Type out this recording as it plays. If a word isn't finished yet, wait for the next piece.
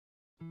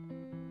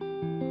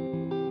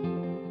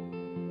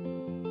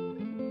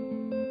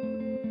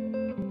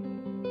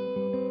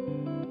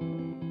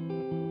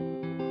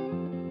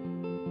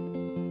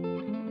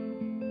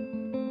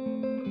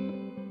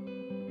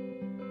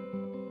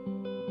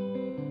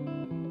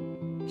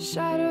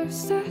Shadows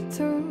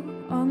settle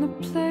on the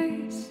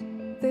place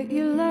that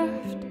you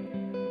left.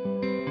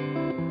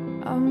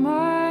 Our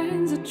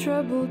minds are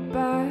troubled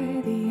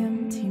by the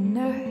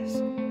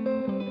emptiness.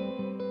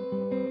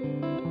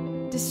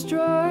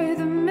 Destroy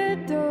the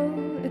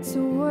middle, it's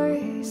a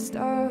waste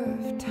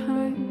of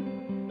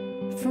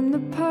time. From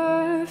the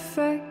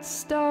perfect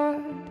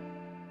start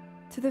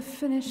to the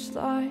finish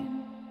line.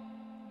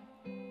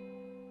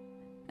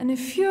 And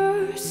if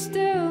you're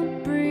still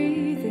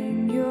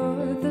breathing,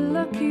 you're the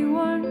lucky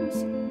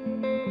ones.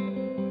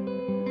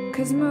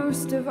 'Cause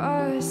most of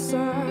us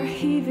are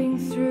heaving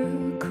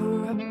through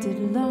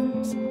corrupted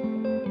lungs,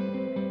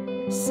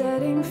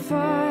 setting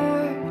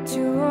fire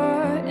to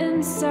our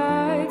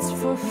insides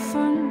for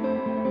fun,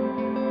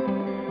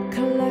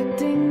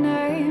 collecting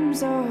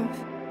names of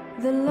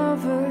the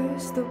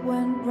lovers that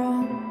went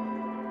wrong,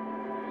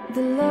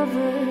 the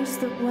lovers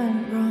that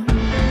went wrong.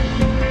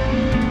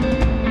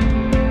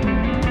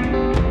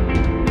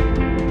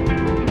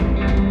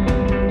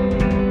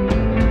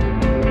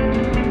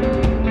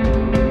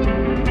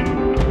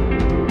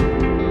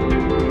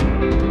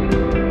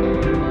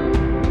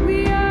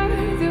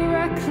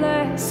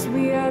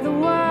 We are the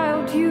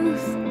wild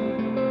youth,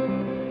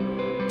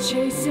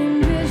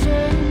 chasing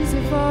visions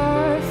of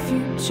our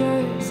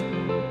futures.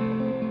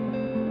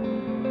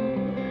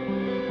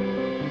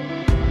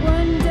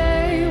 One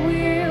day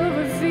we'll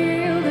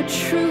reveal the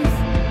truth,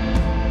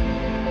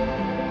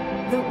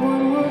 that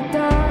one will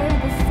die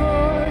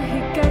before he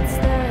gets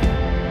there.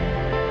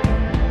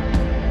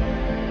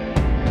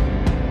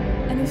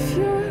 And if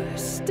you're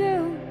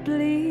still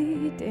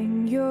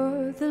bleeding,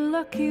 you're the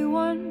lucky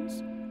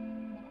ones.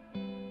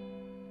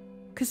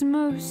 'Cause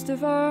most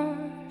of our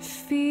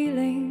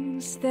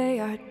feelings, they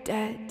are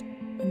dead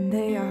and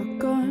they are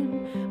gone.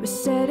 We're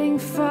setting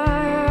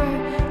fire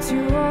to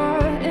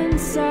our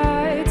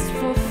insides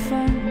for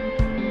fun,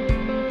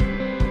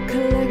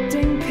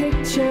 collecting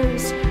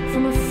pictures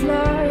from a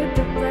flood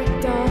that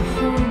wrecked our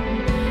home.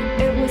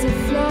 It was a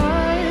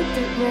flood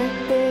that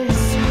wrecked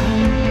this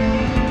home.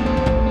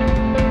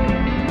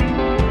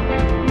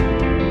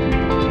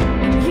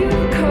 And you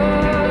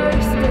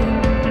caused it.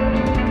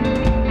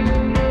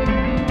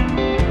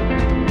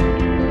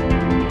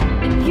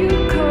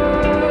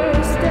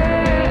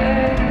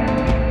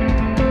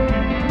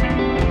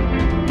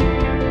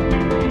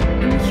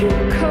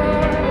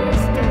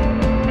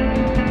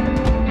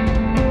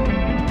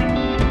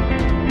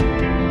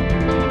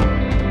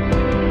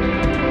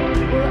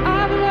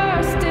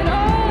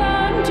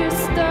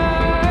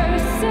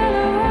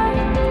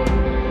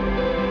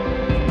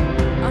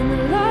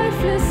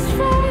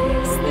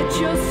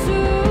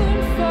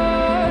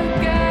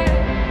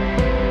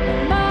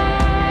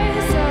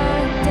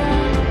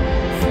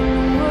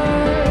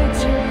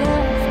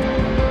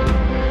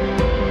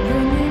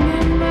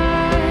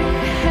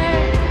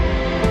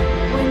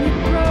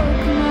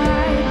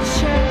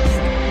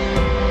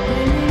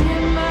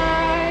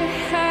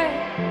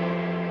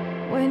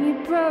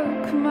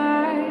 Broke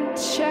my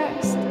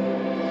chest.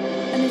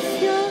 And if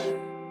you're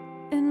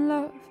in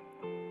love,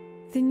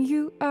 then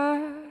you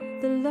are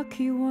the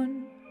lucky one.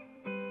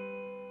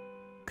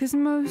 'Cause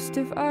most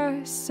of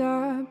us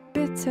are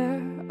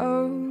bitter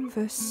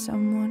over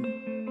someone,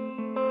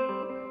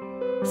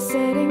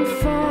 setting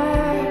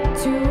fire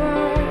to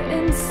our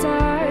inside.